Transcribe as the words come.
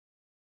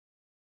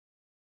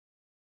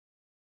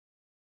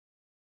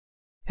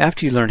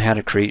After you learn how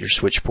to create your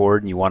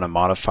switchboard and you want to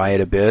modify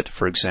it a bit,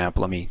 for example,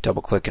 let me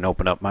double click and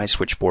open up my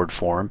switchboard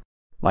form.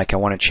 Like I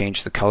want to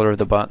change the color of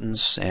the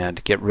buttons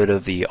and get rid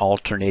of the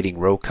alternating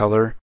row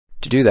color.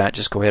 To do that,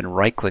 just go ahead and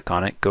right click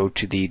on it, go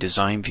to the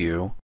design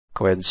view,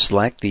 go ahead and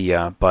select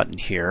the button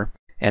here,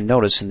 and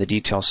notice in the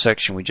details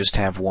section we just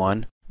have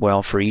one.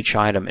 Well, for each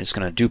item it's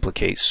going to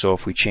duplicate, so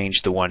if we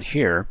change the one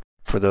here,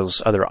 for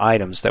those other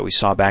items that we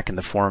saw back in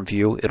the form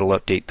view, it'll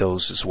update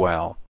those as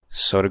well.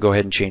 So to go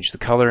ahead and change the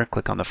color,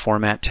 click on the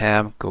Format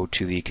tab, go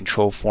to the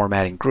Control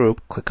Formatting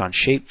group, click on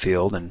Shape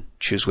field and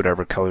choose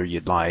whatever color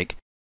you'd like.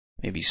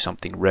 Maybe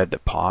something red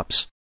that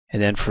pops.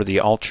 And then for the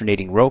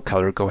alternating row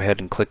color, go ahead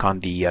and click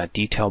on the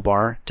detail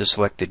bar to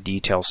select the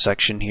detail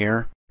section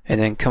here. And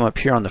then come up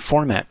here on the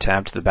Format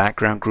tab to the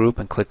background group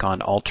and click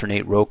on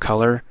Alternate Row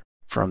Color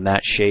from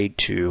that shade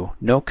to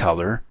no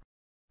color.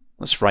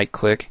 Let's right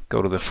click,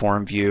 go to the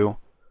form view,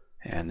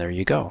 and there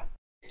you go.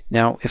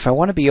 Now if I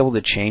want to be able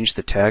to change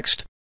the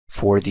text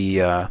for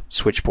the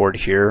switchboard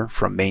here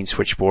from main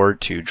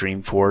switchboard to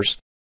Dreamforce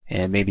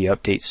and maybe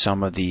update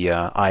some of the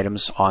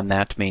items on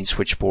that main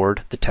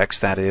switchboard, the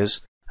text that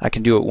is, I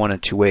can do it one of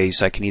two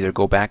ways. I can either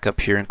go back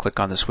up here and click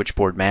on the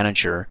switchboard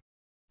manager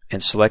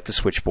and select the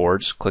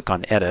switchboards, click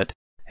on edit,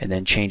 and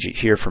then change it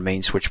here from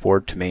main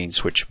switchboard to main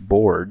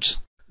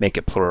switchboards, make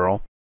it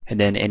plural,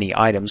 and then any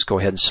items, go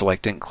ahead and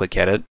select it and click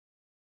edit,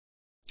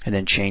 and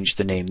then change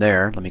the name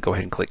there. Let me go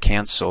ahead and click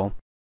cancel,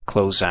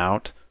 close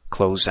out,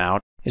 close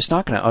out. It's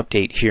not going to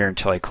update here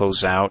until I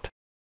close out.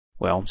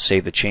 Well,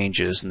 save the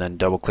changes and then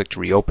double click to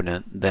reopen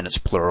it. Then it's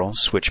plural,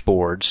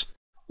 switchboards.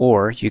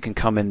 Or you can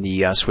come in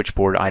the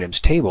switchboard items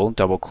table,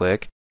 double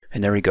click,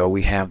 and there we go.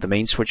 We have the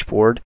main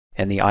switchboard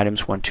and the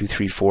items 1, 2,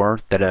 3, 4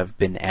 that have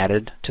been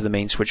added to the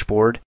main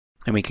switchboard.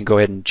 And we can go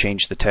ahead and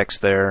change the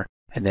text there.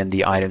 And then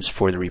the items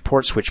for the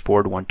report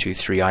switchboard, 1, 2,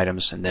 3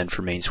 items, and then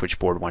for main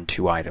switchboard, 1,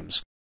 2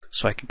 items.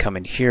 So I can come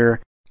in here,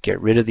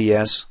 get rid of the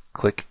S,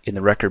 click in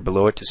the record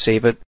below it to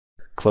save it,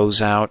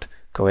 close out,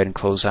 go ahead and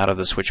close out of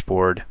the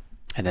switchboard,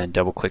 and then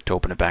double click to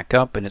open it back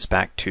up, and it's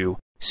back to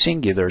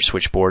singular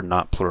switchboard,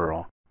 not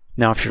plural.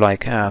 Now if you're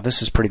like,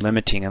 this is pretty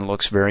limiting and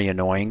looks very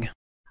annoying,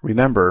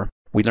 remember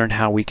we learned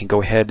how we can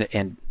go ahead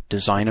and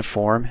design a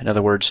form. In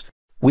other words,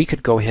 we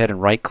could go ahead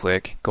and right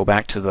click, go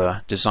back to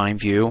the design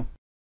view,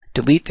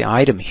 delete the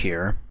item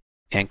here,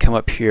 and come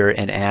up here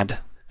and add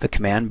the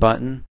command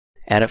button,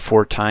 add it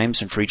 4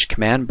 times, and for each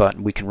command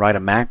button we can write a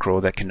macro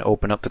that can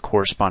open up the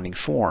corresponding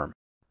form.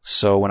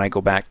 So when I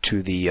go back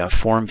to the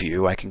form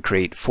view, I can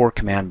create 4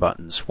 command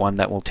buttons. One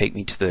that will take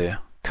me to the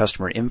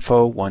customer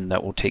info, one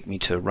that will take me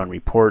to run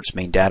reports,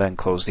 main data, and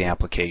close the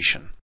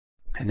application.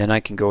 And then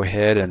I can go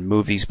ahead and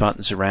move these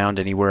buttons around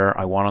anywhere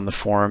I want on the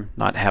form,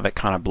 not have it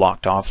kind of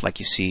blocked off like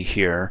you see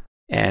here,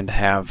 and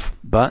have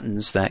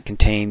buttons that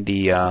contain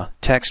the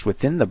text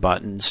within the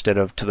button instead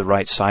of to the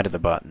right side of the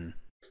button.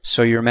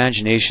 So your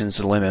imagination's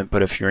the limit,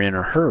 but if you're in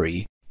a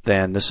hurry,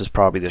 then this is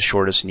probably the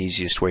shortest and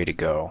easiest way to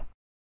go.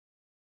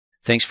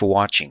 Thanks for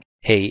watching.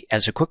 Hey,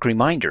 as a quick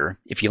reminder,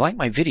 if you like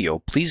my video,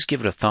 please give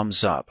it a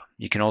thumbs up.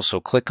 You can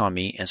also click on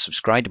me and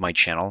subscribe to my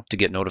channel to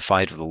get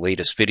notified of the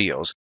latest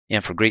videos.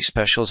 And for great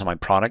specials on my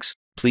products,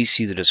 please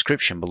see the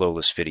description below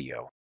this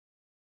video.